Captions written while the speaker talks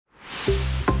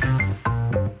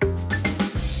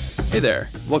Hey there,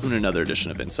 welcome to another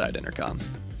edition of Inside Intercom.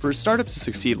 For a startup to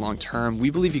succeed long term, we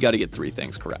believe you got to get three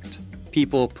things correct: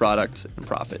 people, product, and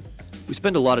profit. We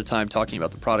spend a lot of time talking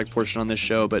about the product portion on this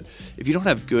show, but if you don't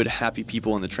have good, happy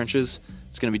people in the trenches,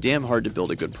 it's going to be damn hard to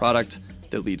build a good product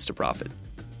that leads to profit.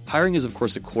 Hiring is, of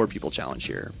course, a core people challenge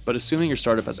here, but assuming your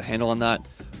startup has a handle on that,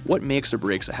 what makes or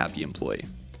breaks a happy employee?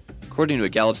 According to a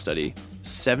Gallup study,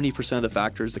 70% of the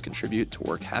factors that contribute to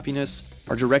work happiness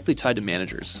are directly tied to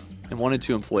managers, and 1 in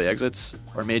 2 employee exits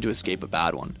are made to escape a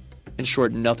bad one. In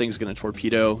short, nothing's going to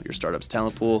torpedo your startup's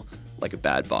talent pool like a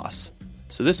bad boss.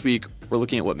 So this week, we're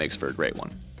looking at what makes for a great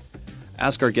one.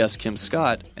 Ask our guest Kim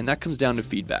Scott, and that comes down to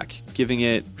feedback, giving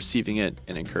it, receiving it,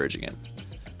 and encouraging it.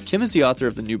 Kim is the author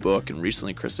of the new book and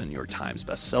recently christened New York Times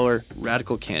bestseller,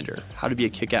 Radical Candor: How to Be a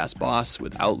Kick-Ass Boss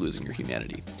Without Losing Your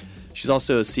Humanity. She's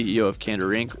also a CEO of Candor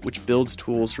Inc., which builds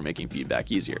tools for making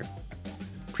feedback easier.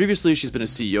 Previously, she's been a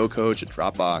CEO coach at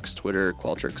Dropbox, Twitter,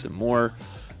 Qualtrics, and more,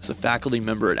 as a faculty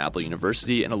member at Apple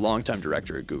University, and a longtime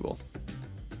director at Google.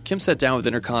 Kim sat down with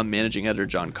Intercom managing editor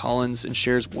John Collins and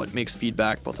shares what makes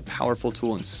feedback both a powerful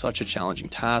tool and such a challenging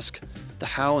task, the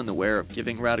how and the where of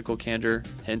giving radical candor,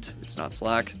 hint, it's not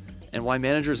Slack, and why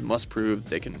managers must prove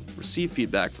they can receive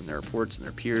feedback from their reports and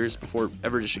their peers before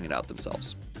ever dishing it out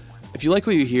themselves. If you like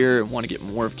what you hear and want to get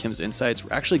more of Kim's insights,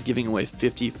 we're actually giving away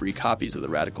 50 free copies of the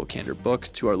Radical Candor book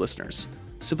to our listeners.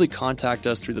 Simply contact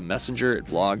us through the messenger at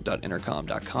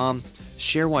blog.intercom.com,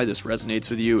 share why this resonates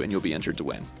with you, and you'll be entered to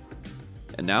win.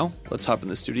 And now, let's hop in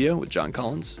the studio with John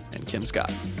Collins and Kim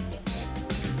Scott.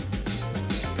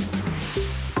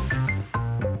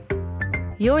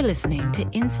 You're listening to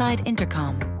Inside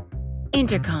Intercom.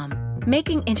 Intercom,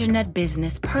 making internet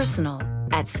business personal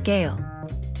at scale.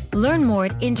 Learn more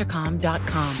at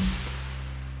intercom.com.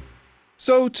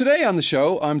 So today on the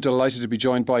show, I'm delighted to be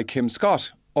joined by Kim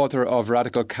Scott, author of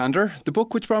Radical Candor, the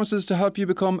book which promises to help you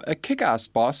become a kick-ass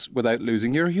boss without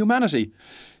losing your humanity.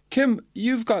 Kim,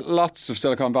 you've got lots of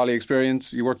Silicon Valley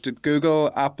experience. You worked at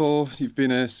Google, Apple, you've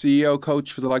been a CEO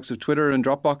coach for the likes of Twitter and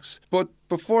Dropbox. But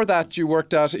before that, you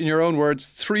worked at, in your own words,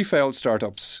 3 failed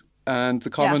startups. And the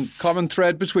common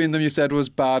thread between them, you said, was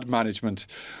bad management.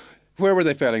 Where were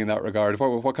they failing in that regard?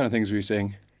 What kind of things were you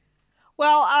seeing?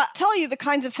 Well, I'll tell you the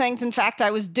kinds of things, in fact,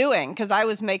 I was doing because I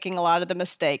was making a lot of the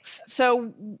mistakes. So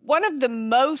one of the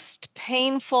most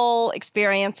painful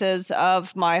experiences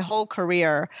of my whole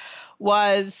career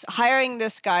was hiring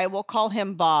this guy. We'll call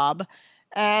him Bob.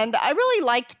 And I really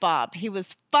liked Bob. He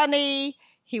was funny.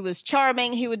 He was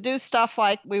charming. He would do stuff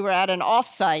like we were at an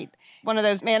offsite, one of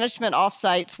those management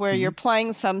offsites where you're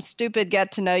playing some stupid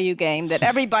get-to-know-you game that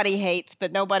everybody hates,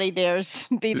 but nobody dares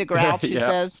be the grouch who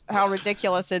says how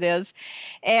ridiculous it is.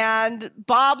 And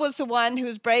Bob was the one who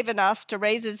was brave enough to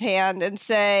raise his hand and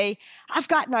say, I've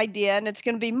got an idea, and it's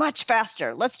going to be much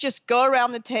faster. Let's just go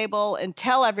around the table and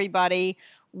tell everybody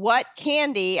what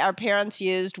candy our parents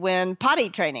used when potty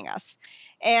training us.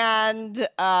 And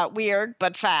weird,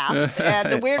 but fast.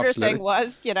 And the weirder thing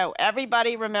was,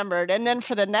 everybody remembered. And then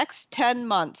for the next 10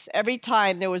 months, every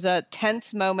time there was a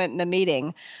tense moment in a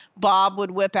meeting, Bob would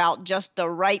whip out just the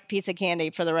right piece of candy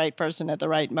for the right person at the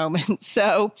right moment.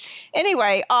 So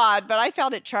anyway, odd, but I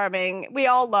found it charming. We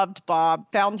all loved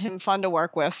Bob, found him fun to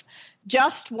work with.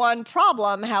 Just one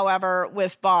problem, however,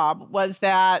 with Bob was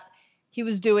that he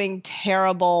was doing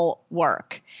terrible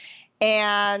work.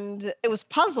 And it was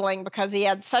puzzling because he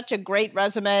had such a great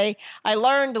resume. I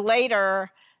learned later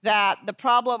that the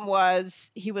problem was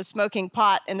he was smoking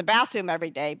pot in the bathroom every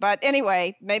day. But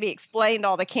anyway, maybe explained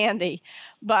all the candy.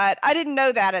 But I didn't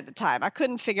know that at the time. I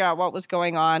couldn't figure out what was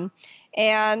going on.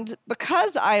 And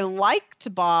because I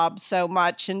liked Bob so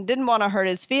much and didn't want to hurt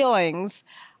his feelings,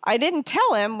 I didn't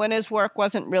tell him when his work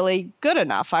wasn't really good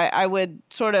enough. I would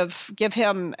sort of give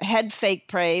him head fake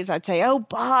praise. I'd say, oh,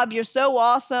 Bob, you're so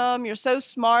awesome. You're so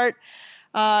smart.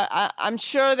 I'm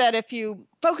sure that if you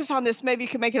focus on this, maybe you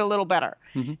can make it a little better.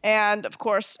 Mm-hmm. And of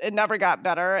course, it never got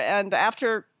better. And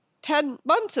after 10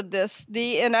 months of this,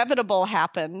 the inevitable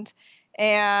happened.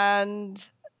 And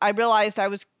I realized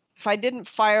if I didn't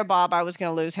fire Bob, I was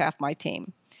going to lose half my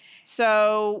team.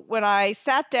 So when I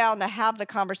sat down to have the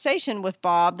conversation with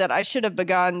Bob that I should have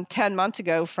begun 10 months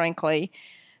ago, frankly,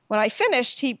 when I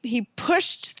finished, he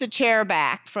pushed the chair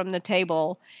back from the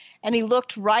table and he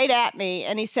looked right at me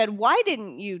and he said, "Why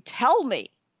didn't you tell me?"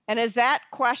 And as that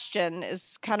question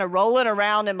is kind of rolling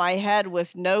around in my head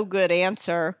with no good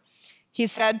answer, he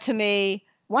said to me,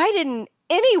 "Why didn't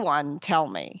anyone tell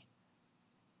me?"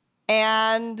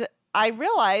 And I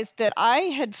realized that I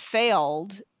had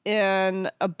failed in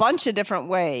a bunch of different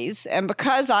ways. And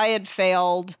because I had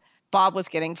failed Bob was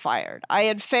getting fired. I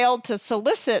had failed to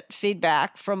solicit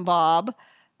feedback from Bob.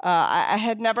 I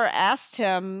had never asked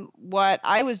him what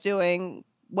I was doing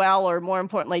well, or more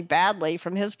importantly, badly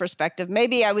from his perspective.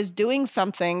 Maybe I was doing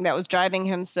something that was driving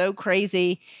him so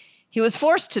crazy he was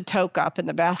forced to toke up in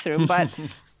the bathroom, but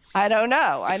I don't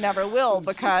know. I never will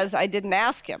because I didn't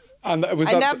ask him. And that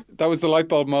was the light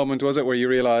bulb moment, was it, where you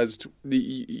realized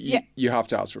you have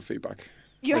to ask for feedback?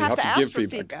 You have to ask for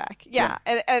feedback. Yeah.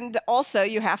 And also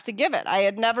you have to give it. I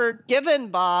had never given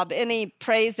Bob any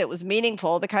praise that was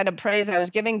meaningful. The kind of praise I was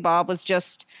giving Bob was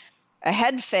just a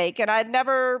head fake. And I'd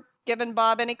never given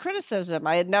Bob any criticism.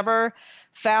 I had never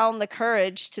found the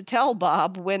courage to tell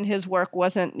Bob when his work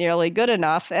wasn't nearly good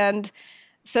enough. And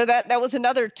so that was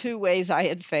another 2 ways I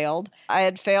had failed. I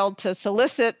had failed to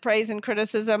solicit praise and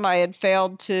criticism. I had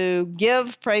failed to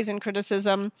give praise and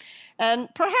criticism. And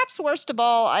perhaps worst of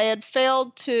all, I had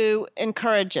failed to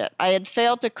encourage it. I had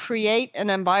failed to create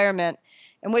an environment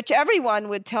in which everyone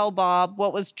would tell Bob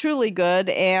what was truly good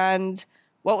and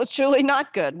what was truly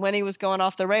not good when he was going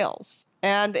off the rails.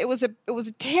 And it was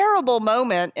a terrible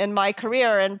moment in my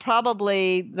career, and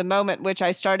probably the moment which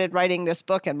I started writing this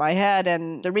book in my head,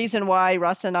 and the reason why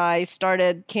Russ and I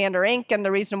started Candor Inc. and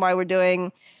the reason why we're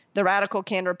doing the Radical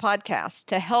Candor podcast,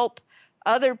 to help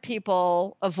other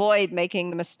people avoid making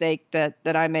the mistake that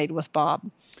I made with Bob.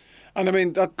 And I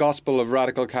mean, that gospel of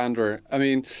radical candor, I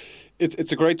mean,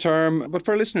 it's a great term, but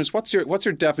for listeners, what's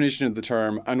your definition of the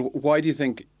term, and why do you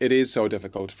think it is so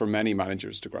difficult for many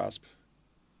managers to grasp?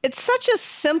 It's such a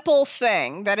simple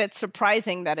thing that it's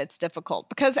surprising that it's difficult,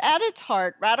 because at its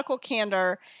heart, radical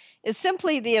candor is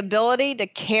simply the ability to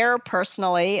care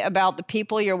personally about the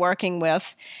people you're working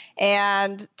with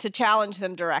and to challenge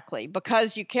them directly.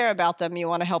 Because you care about them, you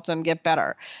want to help them get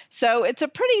better. So it's a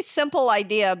pretty simple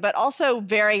idea, but also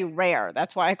very rare.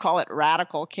 That's why I call it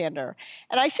radical candor.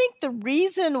 And I think the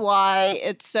reason why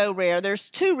it's so rare, there's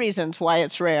 2 reasons why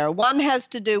it's rare. One has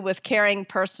to do with caring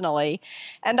personally.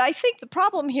 And I think the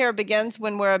problem here begins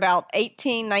when we're about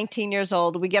 18, 19 years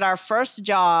old. We get our first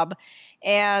job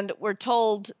and we're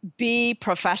told, be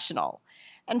professional.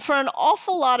 And for an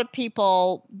awful lot of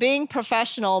people, being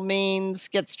professional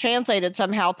gets translated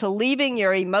somehow to leaving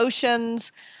your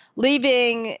emotions,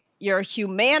 leaving your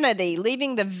humanity,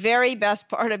 leaving the very best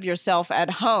part of yourself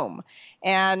at home,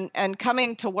 and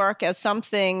coming to work as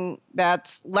something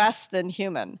that's less than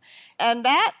human. And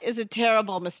that is a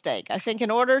terrible mistake. I think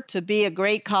in order to be a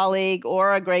great colleague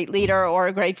or a great leader or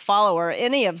a great follower,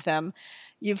 any of them,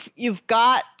 You've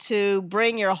got to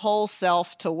bring your whole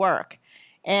self to work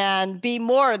and be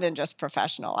more than just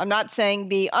professional. I'm not saying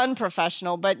be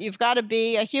unprofessional, but you've got to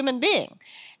be a human being.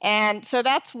 And so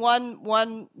that's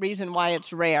one reason why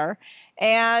it's rare.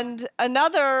 And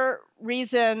another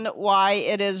reason why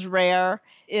it is rare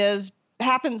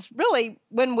happens really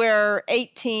when we're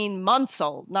 18 months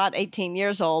old, not 18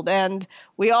 years old. And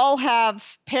we all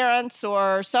have parents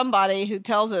or somebody who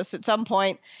tells us at some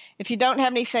point, if you don't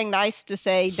have anything nice to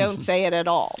say, don't say it at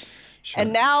all. Sure.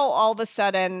 And now all of a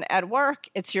sudden at work,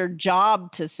 it's your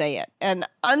job to say it. And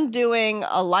undoing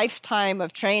a lifetime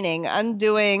of training,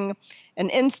 undoing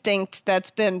an instinct that's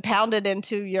been pounded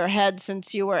into your head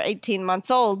since you were 18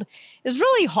 months old is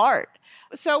really hard.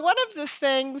 So one of the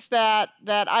things that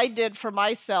I did for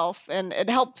myself, and it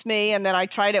helped me, and then I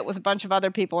tried it with a bunch of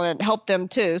other people, and it helped them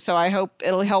too, so I hope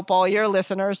it'll help all your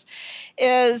listeners,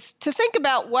 is to think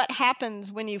about what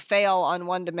happens when you fail on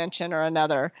one dimension or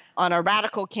another on a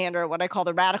radical candor, what I call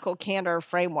the radical candor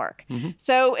framework. Mm-hmm.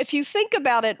 So if you think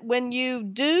about it, when you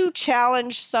do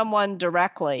challenge someone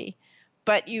directly,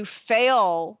 but you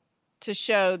fail to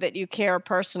show that you care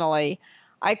personally,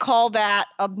 I call that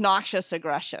obnoxious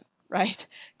aggression. Right?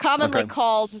 Commonly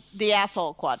called the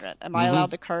asshole quadrant. Am I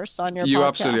allowed to curse on your podcast? You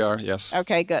absolutely are, yes.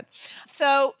 Okay, good.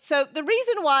 So the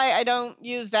reason why I don't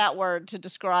use that word to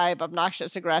describe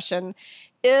obnoxious aggression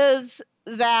is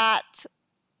that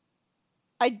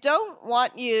I don't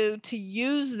want you to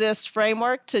use this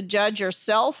framework to judge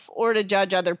yourself or to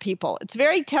judge other people. It's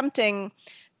very tempting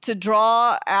to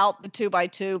draw out the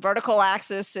 2x2.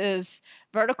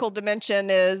 Vertical dimension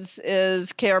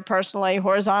is care personally.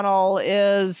 Horizontal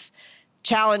is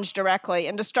challenge directly,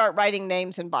 and to start writing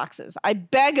names in boxes. I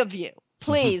beg of you,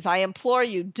 please, I implore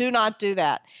you, do not do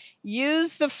that.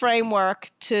 Use the framework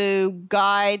to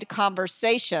guide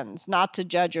conversations, not to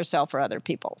judge yourself or other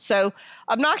people. So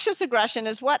obnoxious aggression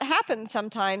is what happens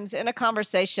sometimes in a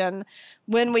conversation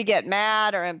when we get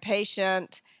mad or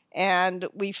impatient and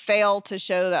we fail to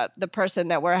show that the person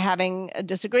that we're having a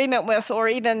disagreement with, or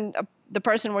even the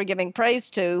person we're giving praise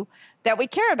to, that we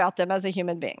care about them as a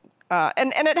human being.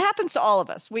 And it happens to all of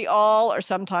us. We all are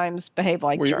sometimes behave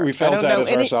like jerks. We felt out of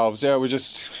ourselves. Yeah, we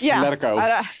just let it go.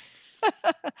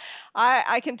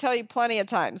 I can tell you plenty of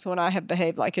times when I have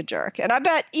behaved like a jerk. And I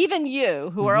bet even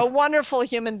you, who are a wonderful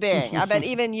human being, I bet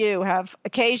even you have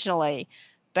occasionally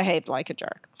behaved like a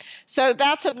jerk. So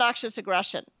that's obnoxious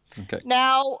aggression. Okay.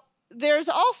 Now, there's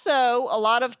also a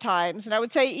lot of times, and I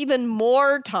would say even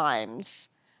more times,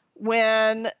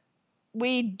 when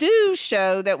we do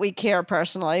show that we care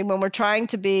personally, when we're trying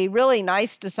to be really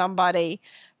nice to somebody,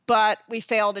 but we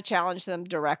fail to challenge them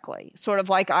directly, sort of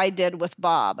like I did with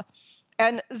Bob.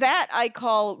 And that I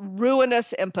call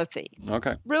ruinous empathy.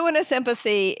 Okay. Ruinous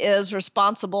empathy is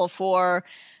responsible for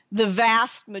the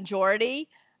vast majority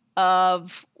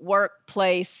of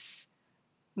workplace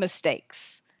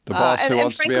mistakes. The boss who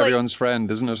wants to be everyone's friend,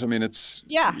 isn't it? I mean, it's...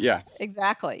 Yeah,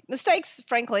 exactly. Mistakes,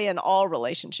 frankly, in all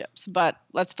relationships, but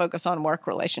let's focus on work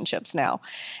relationships now.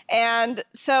 And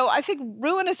so I think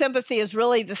ruinous empathy is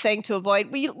really the thing to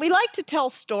avoid. We like to tell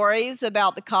stories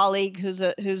about the colleague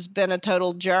who's been a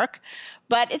total jerk,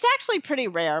 but it's actually pretty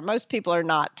rare. Most people are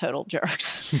not total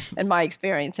jerks, in my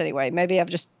experience anyway. Maybe I've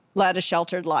just led a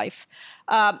sheltered life.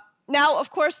 Now, of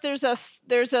course, there's a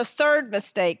third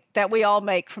mistake that we all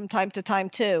make from time to time,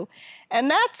 too. And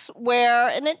that's where,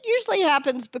 and it usually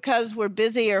happens because we're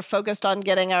busy or focused on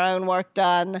getting our own work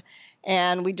done,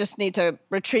 and we just need to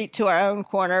retreat to our own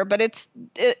corner. But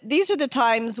these are the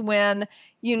times when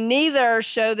you neither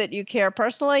show that you care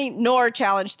personally nor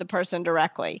challenge the person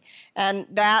directly. And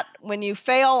that, when you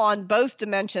fail on both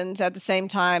dimensions at the same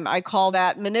time, I call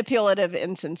that manipulative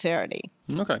insincerity.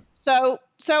 Okay. So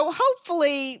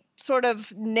hopefully sort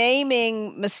of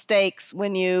naming mistakes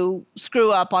when you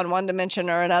screw up on one dimension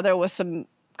or another with some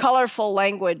colorful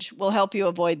language will help you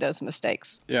avoid those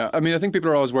mistakes. Yeah, I mean, I think people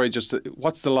are always worried just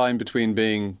what's the line between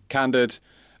being candid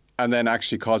and then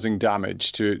actually causing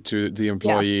damage to the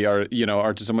employee, yes,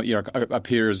 or to someone, a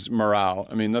peer's morale.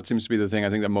 I mean, that seems to be the thing I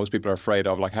think that most people are afraid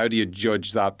of. Like, how do you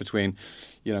judge that between,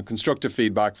 constructive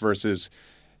feedback versus,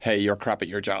 hey, you're crap at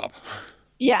your job?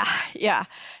 Yeah.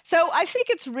 So I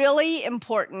think it's really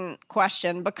important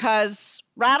question because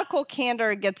radical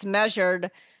candor gets measured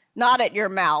not at your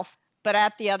mouth, but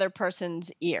at the other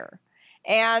person's ear.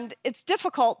 And it's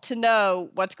difficult to know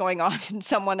what's going on in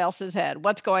someone else's head,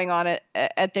 what's going on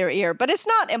at their ear, but it's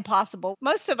not impossible.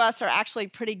 Most of us are actually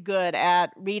pretty good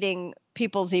at reading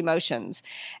people's emotions.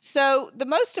 So the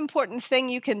most important thing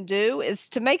you can do is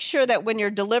to make sure that when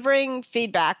you're delivering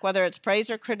feedback, whether it's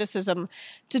praise or criticism,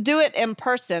 to do it in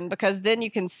person, because then you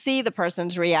can see the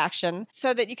person's reaction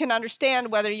so that you can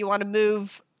understand whether you want to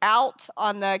move out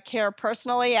on the care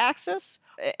personally axis.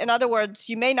 In other words,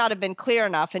 you may not have been clear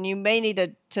enough and you may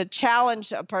need to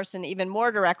challenge a person even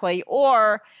more directly,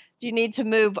 or you need to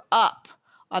move up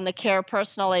on the care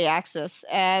personally axis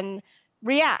and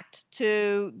react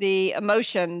to the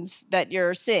emotions that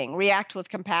you're seeing. React with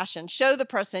compassion. Show the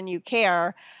person you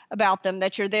care about them,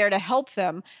 that you're there to help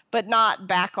them, but not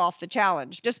back off the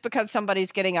challenge. Just because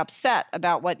somebody's getting upset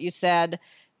about what you said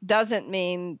doesn't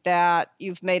mean that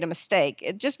you've made a mistake.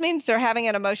 It just means they're having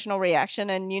an emotional reaction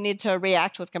and you need to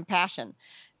react with compassion.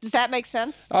 Does that make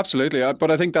sense? Absolutely.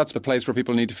 But I think that's the place where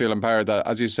people need to feel empowered that,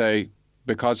 as you say,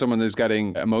 because someone is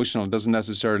getting emotional doesn't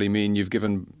necessarily mean you've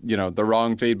given, the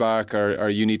wrong feedback or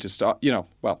you need to stop,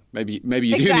 well, maybe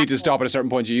you do need to stop at a certain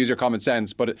point. You use your common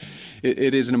sense, but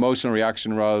it is an emotional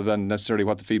reaction rather than necessarily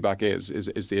what the feedback is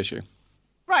the issue.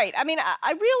 Right. I mean,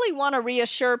 I really want to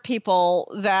reassure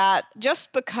people that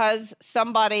just because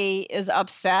somebody is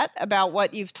upset about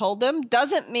what you've told them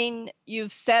doesn't mean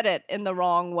you've said it in the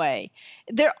wrong way.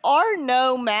 There are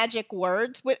no magic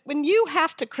words. When you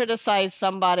have to criticize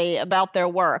somebody about their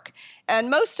work, and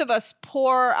most of us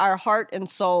pour our heart and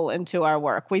soul into our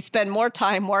work. We spend more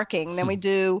time working than we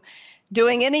do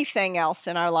doing anything else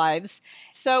in our lives.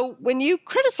 So when you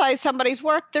criticize somebody's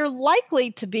work, they're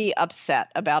likely to be upset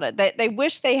about it. They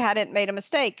wish they hadn't made a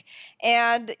mistake.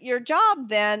 And your job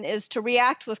then is to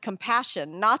react with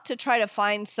compassion, not to try to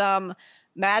find some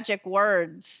magic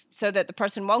words so that the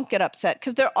person won't get upset,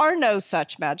 because there are no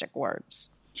such magic words.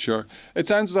 Sure. It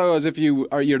sounds though as if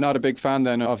you're not a big fan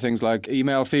then of things like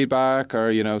email feedback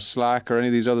or, Slack or any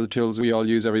of these other tools we all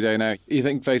use every day now. You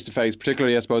think face-to-face,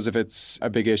 particularly I suppose if it's a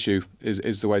big issue,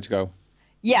 is the way to go?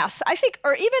 Yes, I think,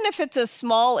 or even if it's a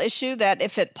small issue that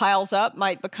if it piles up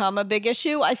might become a big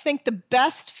issue, I think the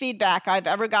best feedback I've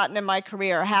ever gotten in my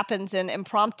career happens in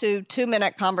impromptu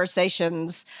 2-minute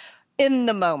conversations in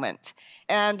the moment.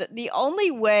 And the only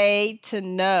way to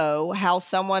know how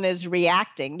someone is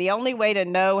reacting, the only way to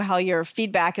know how your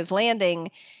feedback is landing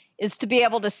is to be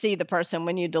able to see the person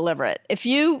when you deliver it. If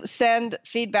you send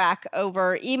feedback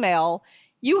over email,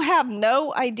 you have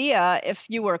no idea if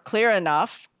you were clear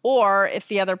enough or if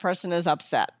the other person is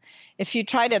upset. If you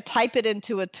try to type it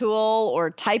into a tool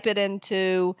or type it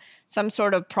into some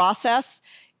sort of process,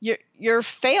 you're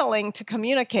failing to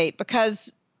communicate,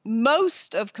 because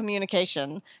most of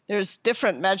communication, there's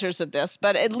different measures of this,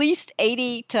 but at least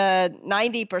 80 to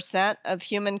 90% of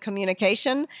human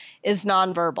communication is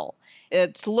nonverbal.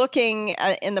 It's looking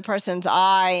in the person's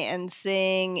eye and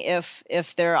seeing if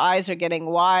their eyes are getting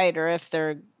wide or if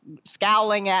they're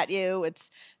scowling at you. It's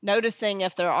noticing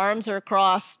if their arms are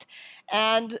crossed.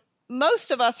 And most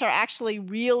of us are actually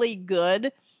really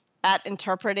good at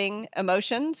interpreting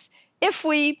emotions if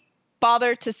we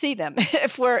bother to see them.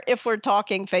 If we're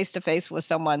talking face to face with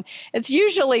someone, it's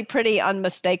usually pretty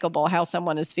unmistakable how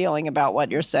someone is feeling about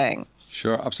what you're saying.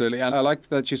 Sure, absolutely. And I like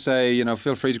that you say,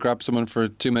 feel free to grab someone for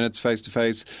 2 minutes face to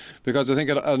face, because I think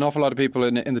an awful lot of people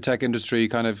in the tech industry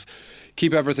kind of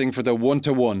keep everything for the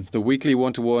one-to-one. The weekly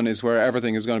one-to-one is where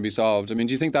everything is going to be solved. I mean,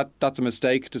 do you think that that's a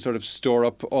mistake to sort of store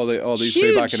up all these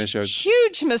feedback initiatives?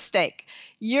 Huge mistake.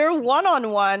 You're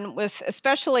one-on-one with,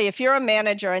 especially if you're a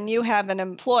manager and you have an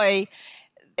employee,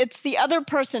 it's the other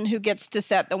person who gets to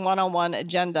set the one-on-one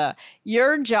agenda.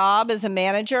 Your job as a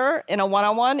manager in a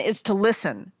one-on-one is to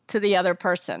listen to the other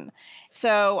person.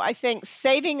 So I think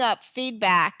saving up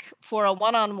feedback for a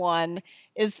one-on-one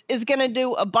is going to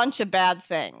do a bunch of bad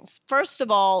things. First of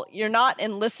all, you're not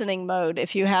in listening mode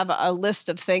if you have a list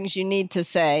of things you need to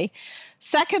say.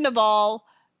 Second of all,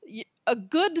 a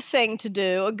good thing to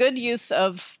do, a good use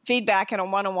of feedback in a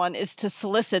one-on-one is to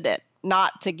solicit it,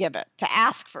 not to give it, to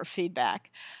ask for feedback.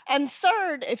 And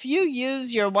third, if you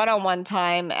use your one-on-one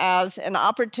time as an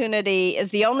opportunity, as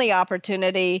the only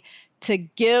opportunity to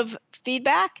give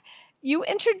feedback, you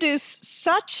introduce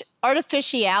such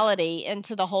artificiality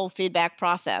into the whole feedback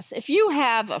process. If you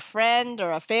have a friend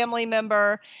or a family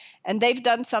member and they've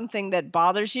done something that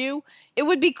bothers you, it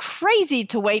would be crazy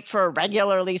to wait for a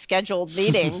regularly scheduled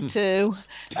meeting to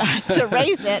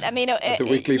raise it. I mean, the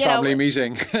weekly family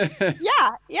meeting. It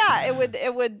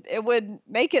would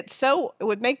make it so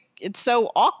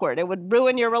awkward. It would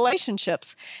ruin your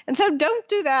relationships. And so don't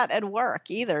do that at work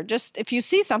either. Just if you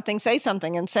see something, say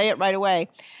something and say it right away.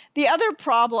 The other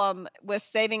problem with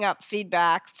saving up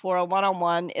feedback for a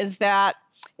one-on-one is that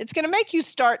it's going to make you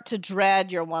start to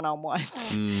dread your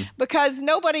one-on-ones because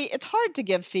it's hard to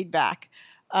give feedback,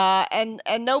 and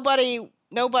nobody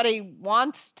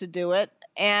wants to do it.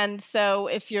 And so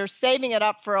if you're saving it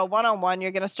up for a one-on-one,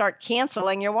 you're going to start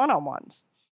canceling your one-on-ones.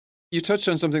 You touched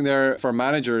on something there for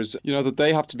managers, that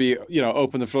they have to be,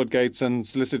 open the floodgates and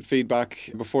solicit feedback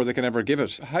before they can ever give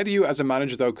it. How do you, as a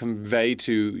manager, though, convey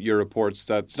to your reports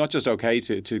that it's not just okay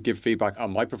to give feedback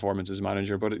on my performance as a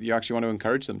manager, but you actually want to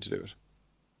encourage them to do it?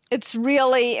 It's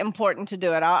really important to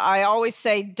do it. I always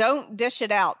say, don't dish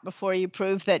it out before you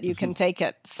prove that you can take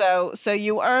it. So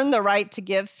you earn the right to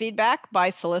give feedback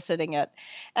by soliciting it.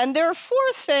 And there are 4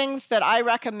 things that I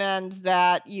recommend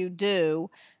that you do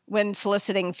when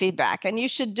soliciting feedback. And you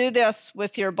should do this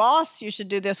with your boss. You should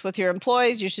do this with your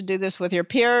employees. You should do this with your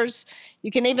peers.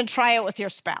 You can even try it with your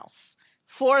spouse.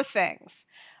 4 things.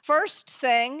 First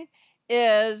thing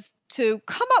is to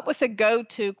come up with a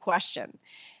go-to question.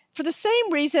 For the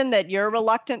same reason that you're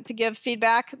reluctant to give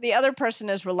feedback, the other person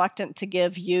is reluctant to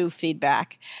give you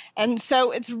feedback. And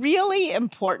so it's really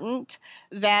important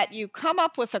that you come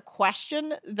up with a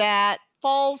question that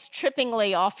falls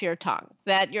trippingly off your tongue,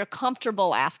 that you're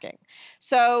comfortable asking.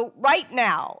 So right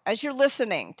now, as you're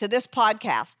listening to this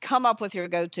podcast, come up with your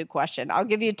go-to question. I'll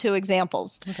give you 2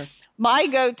 examples. Okay. My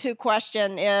go-to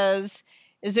question is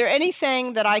there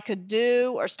anything that I could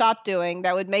do or stop doing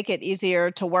that would make it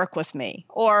easier to work with me?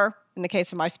 Or in the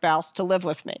case of my spouse, to live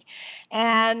with me.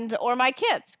 Or my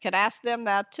kids, could ask them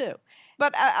that too.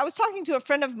 But I was talking to a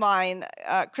friend of mine,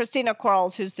 Christina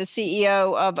Quarles, who's the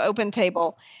CEO of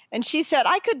OpenTable, and she said,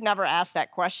 I could never ask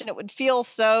that question. It would feel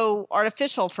so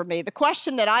artificial for me. The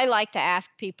question that I like to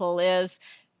ask people is,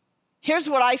 here's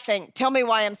what I think. Tell me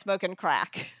why I'm smoking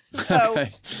crack. So okay.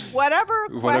 whatever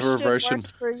question version works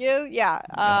for you,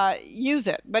 use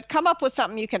it. But come up with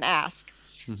something you can ask.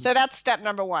 Mm-hmm. So that's step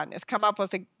number 1, is come up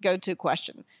with a go-to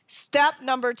question. Step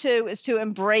number 2 is to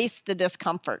embrace the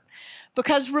discomfort.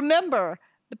 Because remember,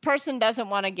 the person doesn't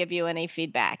want to give you any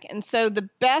feedback. And so the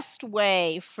best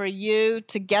way for you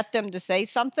to get them to say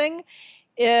something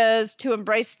is to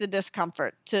embrace the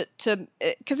discomfort,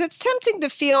 because it's tempting to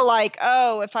feel like,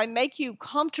 oh, if I make you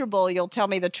comfortable, you'll tell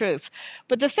me the truth.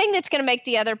 But the thing that's going to make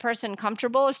the other person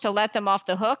comfortable is to let them off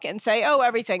the hook and say, oh,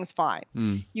 everything's fine.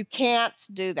 You can't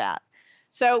do that.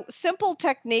 So simple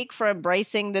technique for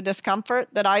embracing the discomfort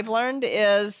that I've learned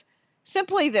is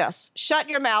Simply this: shut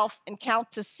your mouth and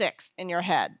count to 6 in your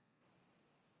head.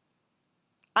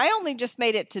 I only just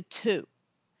made it to 2.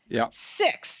 Yeah.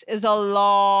 6 is a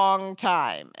long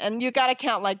time. And you got to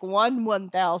count like 1,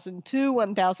 1,000, 2,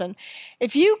 1,000.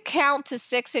 If you count to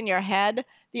 6 in your head,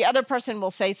 the other person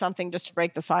will say something just to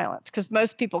break the silence, because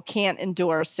most people can't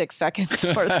endure 6 seconds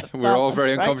worth of silence. We're all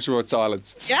very right? uncomfortable with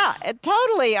silence. Yeah,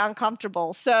 totally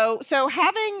uncomfortable. So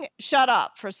having shut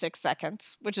up for 6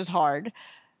 seconds, which is hard,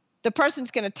 the person's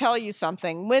going to tell you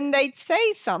something. When they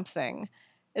say something,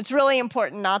 it's really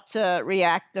important not to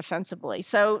react defensively.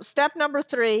 So step number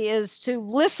 3 is to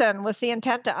listen with the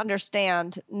intent to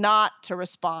understand, not to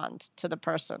respond to the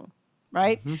person,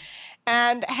 right? Mm-hmm.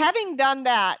 And having done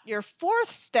that, your 4th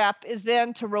step is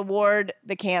then to reward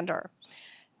the candor.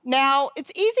 Now,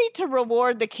 it's easy to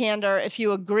reward the candor if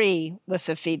you agree with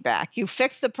the feedback. You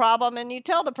fix the problem and you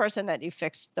tell the person that you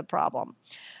fixed the problem.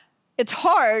 It's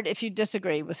hard if you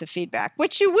disagree with the feedback,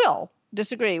 which you will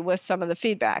disagree with some of the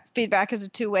feedback. Feedback is a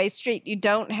two-way street. You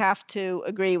don't have to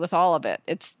agree with all of it.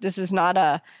 This is not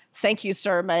a thank you,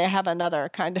 sir, may I have another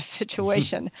kind of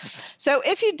situation. So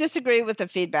if you disagree with the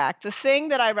feedback, the thing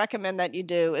that I recommend that you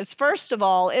do is, first of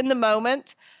all, in the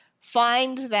moment,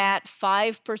 find that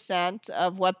 5%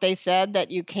 of what they said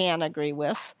that you can agree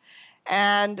with.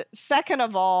 And second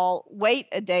of all, wait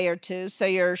a day or two so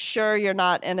you're sure you're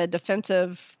not in a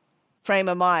defensive frame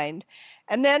of mind.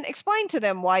 And then explain to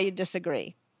them why you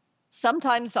disagree.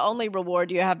 Sometimes the only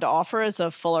reward you have to offer is a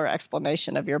fuller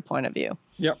explanation of your point of view.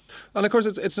 Yeah. And of course,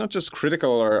 it's not just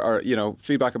critical or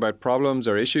feedback about problems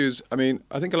or issues. I mean,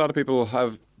 I think a lot of people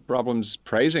have problems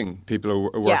praising people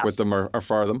who work Yes. with them or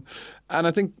for them. And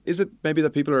I think, is it maybe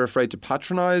that people are afraid to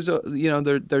patronize,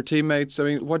 their teammates? I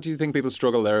mean, what do you think people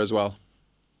struggle there as well?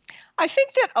 I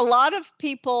think that a lot of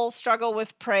people struggle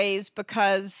with praise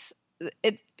because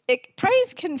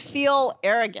praise can feel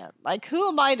arrogant. Like, who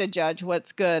am I to judge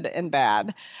what's good and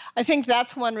bad? I think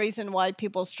that's one reason why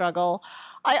people struggle.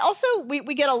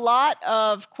 We get a lot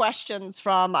of questions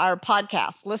from our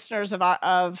podcast. Listeners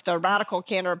of the Radical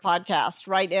Candor podcast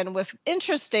write in with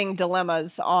interesting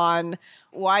dilemmas on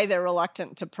why they're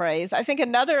reluctant to praise. I think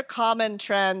another common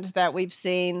trend that we've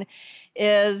seen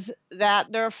is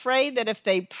that they're afraid that if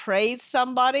they praise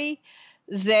somebody,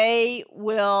 they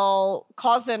will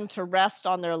cause them to rest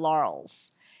on their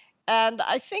laurels. And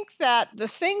I think that the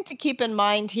thing to keep in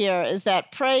mind here is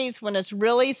that praise, when it's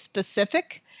really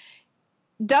specific,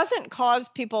 doesn't cause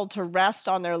people to rest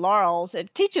on their laurels.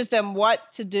 It teaches them what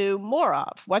to do more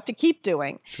of, what to keep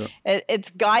doing. Sure. It's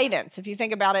guidance. If you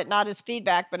think about it, not as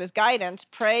feedback, but as guidance,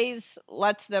 praise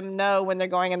lets them know when they're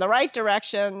going in the right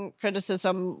direction.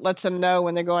 Criticism lets them know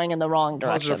when they're going in the wrong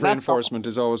direction. Positive reinforcement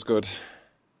is always good.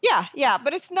 Yeah,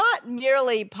 but it's not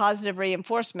merely positive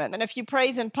reinforcement. And if you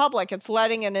praise in public, it's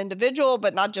letting an individual,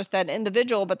 but not just that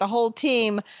individual, but the whole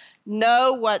team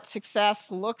know what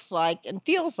success looks like and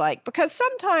feels like. Because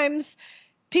sometimes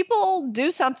people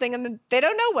do something and they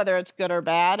don't know whether it's good or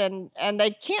bad, and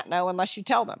they can't know unless you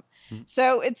tell them. Mm-hmm.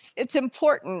 So it's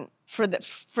important for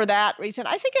that reason.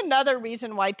 I think another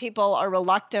reason why people are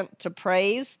reluctant to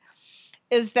praise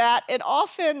is that it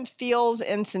often feels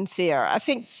insincere. I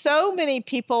think so many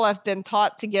people have been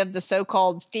taught to give the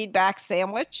so-called feedback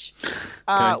sandwich,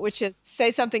 which is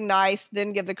say something nice,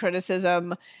 then give the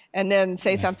criticism, and then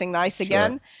say something nice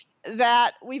again,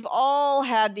 that we've all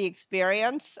had the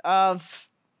experience of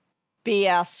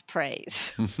BS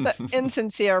praise,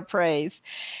 insincere praise.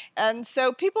 And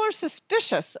so people are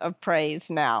suspicious of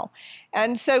praise now.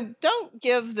 And so don't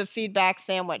give the feedback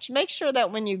sandwich. Make sure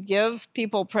that when you give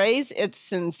people praise, it's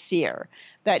sincere,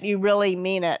 that you really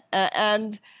mean it.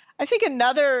 And I think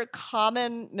another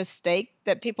common mistake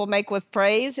that people make with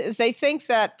praise is they think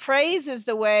that praise is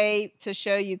the way to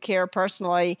show you care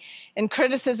personally, and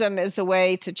criticism is the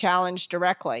way to challenge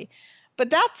directly. But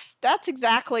that's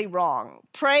exactly wrong.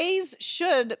 Praise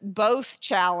should both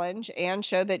challenge and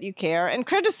show that you care, and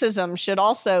criticism should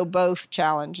also both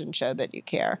challenge and show that you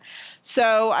care.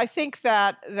 So I think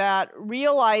that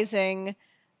realizing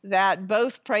that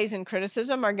both praise and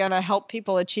criticism are going to help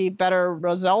people achieve better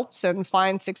results and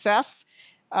find success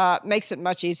makes it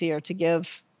much easier to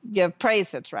give praise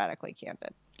that's radically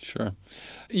candid. Sure.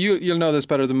 You'll know this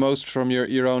better than most from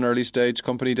your own early stage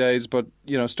company days, but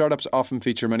startups often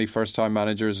feature many first-time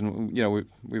managers, and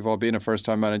we've all been a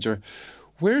first-time manager.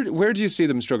 Where do you see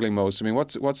them struggling most? I mean,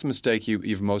 what's the mistake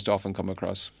you've most often come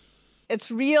across?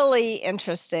 It's really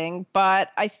interesting,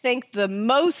 but I think the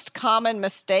most common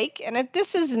mistake, and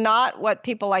this is not what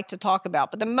people like to talk about,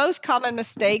 but the most common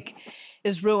mistake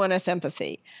is ruinous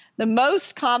empathy. The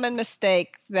most common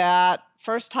mistake that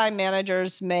first-time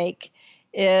managers make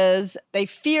is they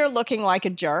fear looking like a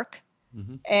jerk,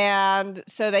 And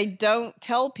so they don't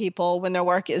tell people when their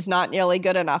work is not nearly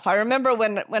good enough. I remember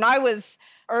when I was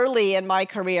early in my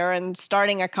career and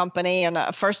starting a company and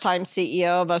a first-time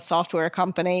CEO of a software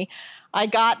company, I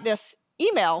got this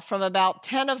email from about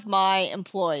 10 of my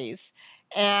employees.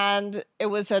 And it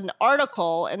was an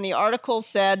article, and the article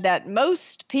said that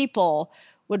most people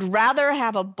would rather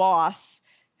have a boss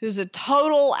who's a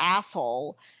total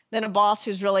asshole than a boss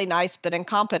who's really nice but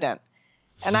incompetent.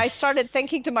 And I started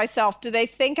thinking to myself, do they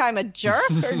think I'm a jerk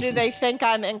or do they think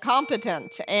I'm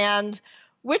incompetent? And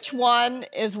which one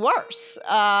is worse?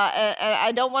 And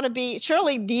I don't want to be,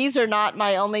 surely these are not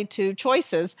my only two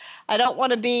choices. I don't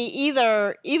want to be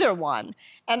either one.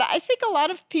 And I think a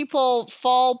lot of people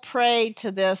fall prey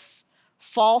to this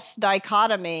false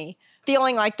dichotomy,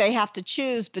 feeling like they have to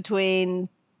choose between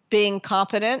being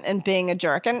competent and being a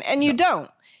jerk. And you don't.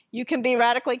 You can be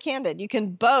radically candid. You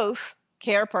can both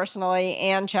care personally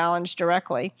and challenge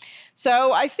directly.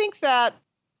 So I think that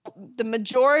the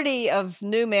majority of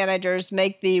new managers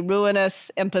make the ruinous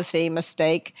empathy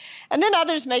mistake, and then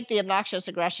others make the obnoxious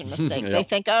aggression mistake. They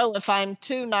think, oh, if I'm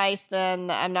too nice, then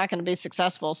I'm not going to be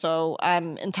successful, so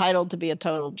I'm entitled to be a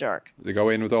total jerk. They go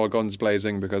in with all guns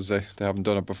blazing because they haven't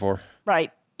done it before.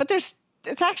 Right. But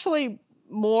it's actually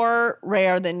more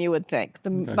rare than you would think.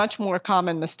 The much more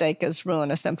common mistake is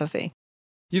ruinous empathy.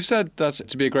 You've said that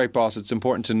to be a great boss, it's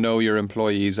important to know your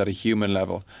employees at a human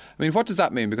level. I mean, what does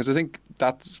that mean? Because I think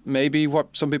that's maybe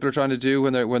what some people are trying to do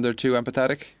when they're too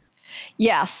empathetic.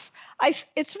 Yes.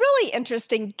 It's really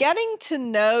interesting getting to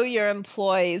know your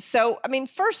employees. So, I mean,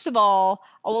 first of all,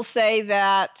 I will say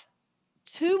that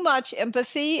too much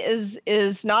empathy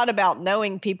is not about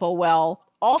knowing people well.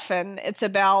 Often it's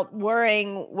about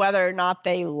worrying whether or not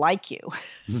they like you.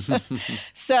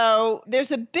 So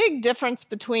there's a big difference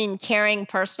between caring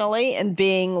personally and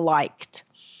being liked.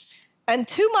 And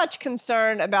too much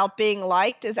concern about being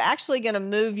liked is actually going to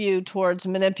move you towards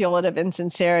manipulative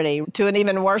insincerity, to an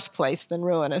even worse place than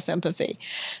ruinous empathy.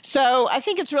 So I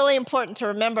think it's really important to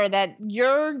remember that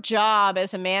your job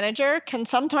as a manager can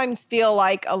sometimes feel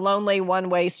like a lonely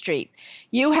one-way street.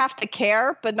 You have to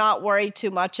care, but not worry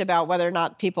too much about whether or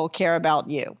not people care about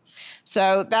you.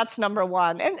 So that's number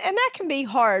one. And that can be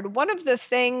hard. One of the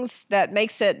things that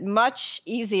makes it much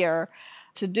easier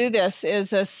to do this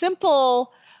is a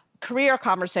simple career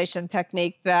conversation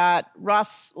technique that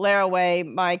Russ Laraway,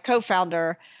 my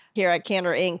co-founder here at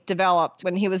Candor Inc., developed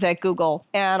when he was at Google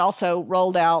and also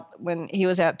rolled out when he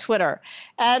was at Twitter.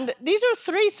 And these are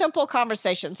three simple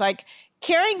conversations. Like,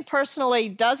 caring personally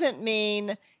doesn't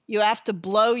mean you have to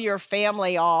blow your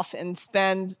family off and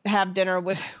have dinner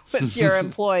with your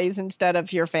employees instead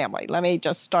of your family. Let me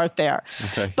just start there.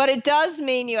 Okay. But it does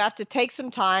mean you have to take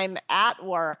some time at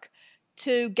work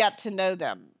to get to know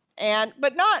them.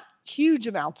 But not huge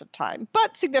amounts of time,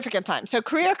 but significant time. So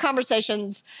career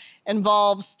conversations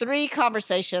involves 3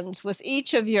 conversations with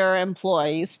each of your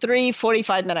employees, 3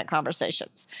 45-minute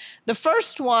conversations. The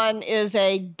first one is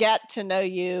a get to know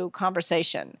you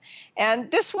conversation. And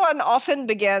this one often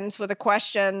begins with a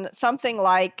question, something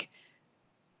like,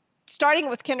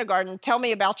 starting with kindergarten, tell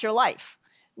me about your life.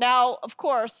 Now, of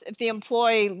course, if the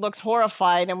employee looks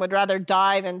horrified and would rather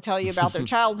die than tell you about their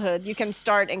childhood, you can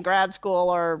start in grad school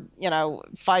or,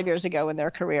 5 years ago in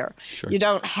their career. Sure. You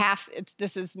don't have,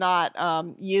 this is not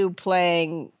you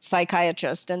playing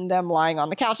psychiatrist and them lying on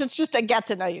the couch. It's just a get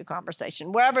to know you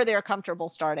conversation, wherever they're comfortable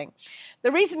starting.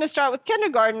 The reason to start with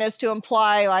kindergarten is to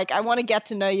imply, like, I want to get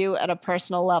to know you at a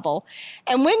personal level.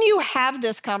 And when you have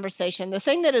this conversation, the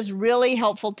thing that is really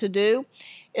helpful to do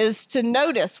is to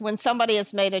notice when somebody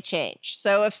has made a change.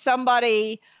 So if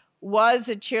somebody was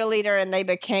a cheerleader and they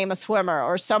became a swimmer,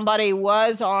 or somebody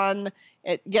was on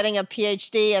getting a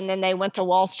PhD and then they went to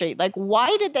Wall Street, like,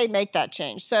 why did they make that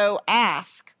change? So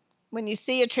ask, when you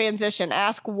see a transition,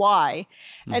 ask why.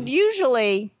 Mm-hmm. And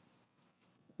usually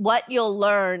what you'll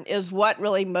learn is what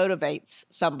really motivates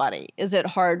somebody. Is it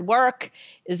hard work?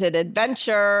 Is it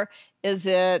adventure? Is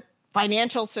it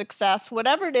financial success?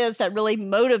 Whatever it is that really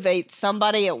motivates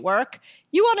somebody at work,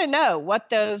 you want to know what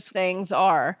those things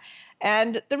are.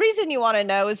 And the reason you want to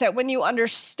know is that when you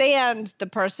understand the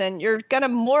person, you're going to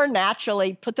more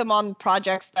naturally put them on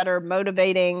projects that are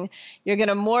motivating. You're going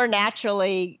to more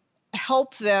naturally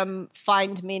help them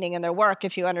find meaning in their work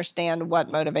if you understand what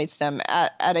motivates them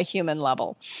at a human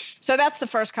level. So that's the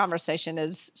first conversation,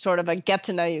 is sort of a get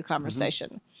to know you conversation.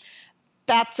 Mm-hmm.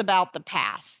 That's about the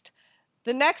past.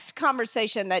 The next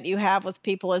conversation that you have with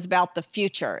people is about the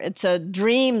future. It's a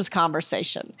dreams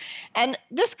conversation. And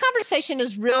this conversation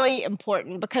is really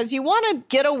important because you want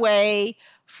to get away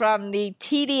from the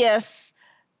tedious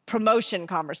promotion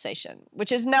conversation,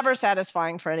 which is never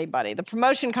satisfying for anybody. The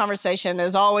promotion conversation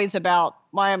is always about,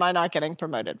 why am I not getting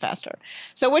promoted faster?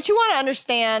 So what you want to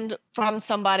understand from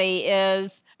somebody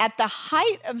is, at the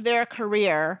height of their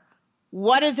career,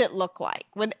 what does it look like?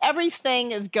 When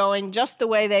everything is going just the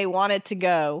way they want it to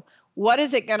go, what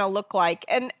is it going to look like?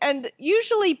 And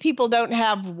usually people don't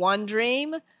have one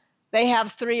dream. They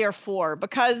have 3 or 4,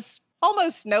 because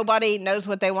almost nobody knows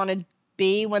what they want to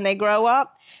be when they grow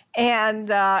up. And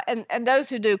those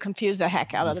who do confuse the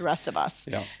heck out of the rest of us.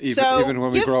 Yeah, even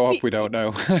when we grow up, we don't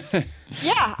know.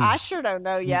 Yeah, I sure don't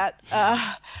know yet.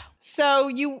 So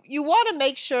you want to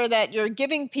make sure that you're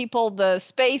giving people the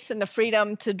space and the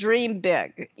freedom to dream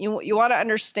big. You want to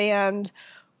understand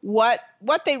what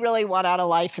they really want out of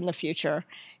life in the future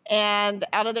and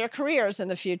out of their careers in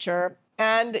the future.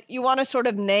 And you want to sort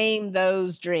of name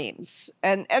those dreams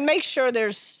and make sure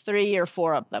there's 3 or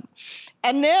 4 of them.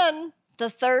 And then the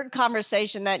third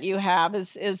conversation that you have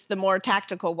is the more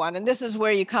tactical one. And this is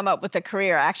where you come up with a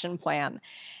career action plan.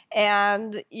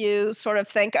 And you sort of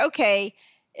think, okay,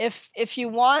 if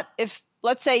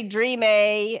let's say dream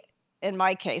A, in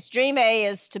my case, dream A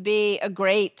is to be a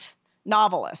great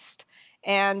novelist,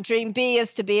 and dream B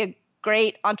is to be a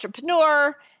great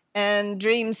entrepreneur, and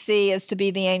dream C is to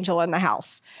be the angel in the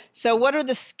house. So what are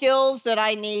the skills that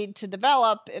I need to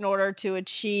develop in order to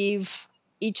achieve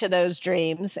each of those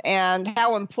dreams, and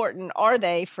how important are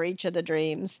they for each of the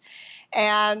dreams?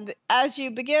 And as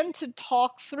you begin to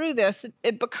talk through this,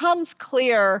 it becomes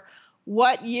clear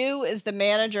what you as the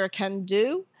manager can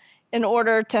do in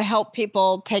order to help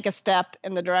people take a step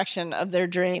in the direction of their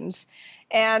dreams.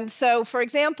 And so, for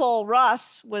example,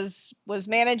 Russ was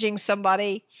managing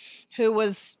somebody who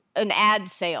was an ad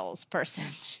sales person.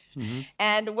 Mm-hmm.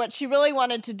 And what she really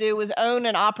wanted to do was own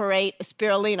and operate a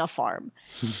spirulina farm.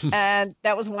 And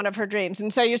that was one of her dreams.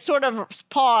 And so you sort of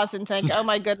pause and think, oh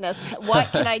my goodness,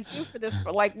 what can I do for this?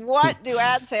 Like, what do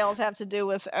ad sales have to do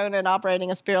with owning and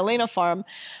operating a spirulina farm?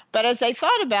 But as I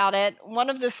thought about it, one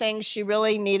of the things she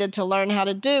really needed to learn how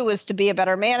to do was to be a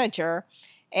better manager.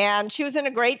 And she was in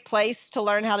a great place to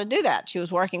learn how to do that. She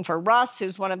was working for Russ,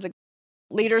 who's one of the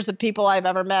leaders of people I've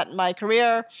ever met in my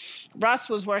career. Russ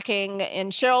was working in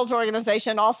Cheryl's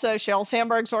organization, also Sheryl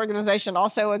Sandberg's organization,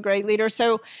 also a great leader.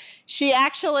 So she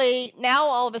actually, now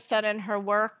all of a sudden, her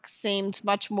work seemed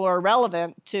much more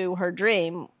relevant to her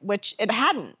dream, which it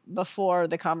hadn't before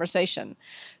the conversation.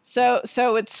 So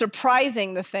it's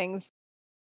surprising the things,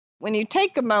 when you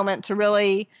take a moment to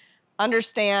really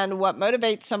understand what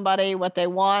motivates somebody, what they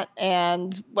want,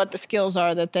 and what the skills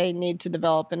are that they need to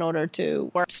develop in order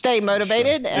to stay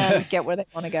motivated and get where they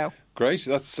want to go. Great.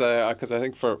 That's because I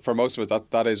think for most of it,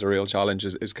 that is a real challenge,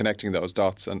 is connecting those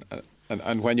dots. And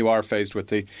when you are faced with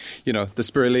the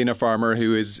spirulina farmer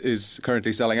who is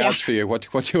currently selling ads for you, what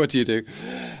do you do?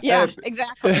 Yeah,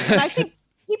 exactly. And I think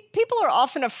people are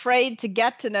often afraid to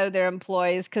get to know their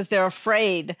employees because they're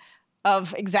afraid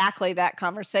of exactly that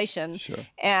conversation. Sure.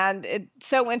 And it's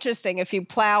so interesting if you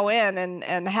plow in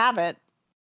and have it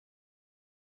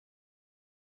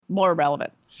more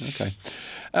relevant. Okay.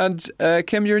 And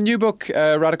Kim, your new book,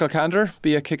 Radical Candor,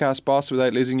 Be a Kick-Ass Boss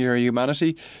Without Losing Your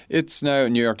Humanity, it's now a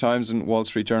New York Times and Wall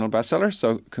Street Journal bestseller,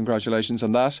 so congratulations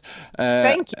on that.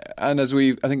 Thank you. And as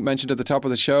we, I think, mentioned at the top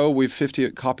of the show, we've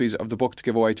 50 copies of the book to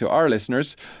give away to our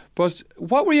listeners. But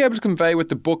what were you able to convey with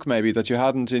the book, maybe, that you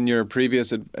hadn't in your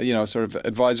previous, sort of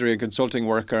advisory and consulting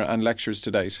work and lectures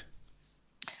to date?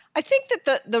 I think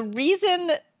that the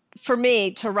reason for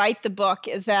me to write the book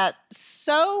is that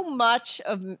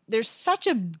there's such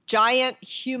a giant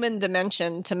human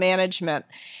dimension to management.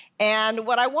 And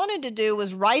what I wanted to do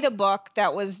was write a book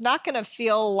that was not going to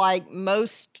feel like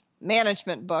most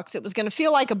management books. It was going to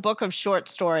feel like a book of short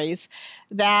stories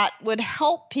that would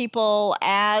help people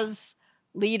as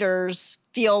leaders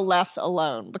feel less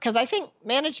alone. Because I think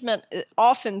management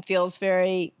often feels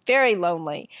very, very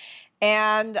lonely.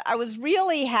 And I was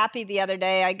really happy the other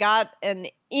day. I got an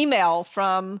email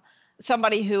from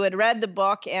somebody who had read the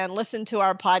book and listened to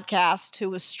our podcast, who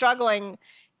was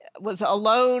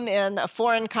alone in a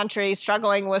foreign country,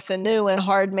 struggling with a new and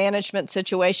hard management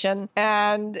situation.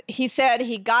 And he said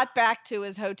he got back to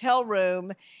his hotel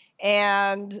room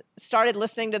and started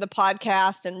listening to the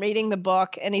podcast and reading the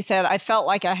book. And he said, I felt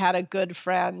like I had a good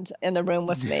friend in the room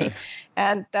with me.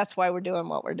 And that's why we're doing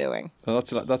what we're doing. Well,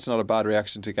 that's not a bad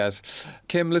reaction to get.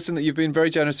 Kim, listen, you've been very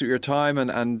generous with your time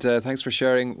and thanks for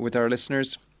sharing with our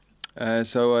listeners.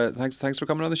 So thanks for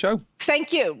coming on the show.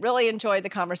 Thank you. Really enjoyed the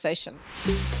conversation.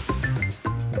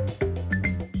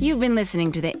 You've been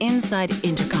listening to the Inside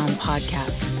Intercom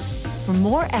podcast. For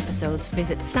more episodes,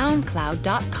 visit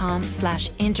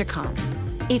soundcloud.com/intercom.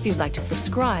 If you'd like to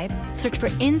subscribe, search for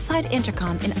Inside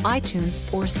Intercom in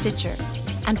iTunes or Stitcher.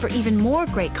 And for even more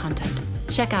great content,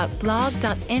 check out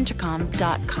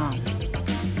blog.intercom.com.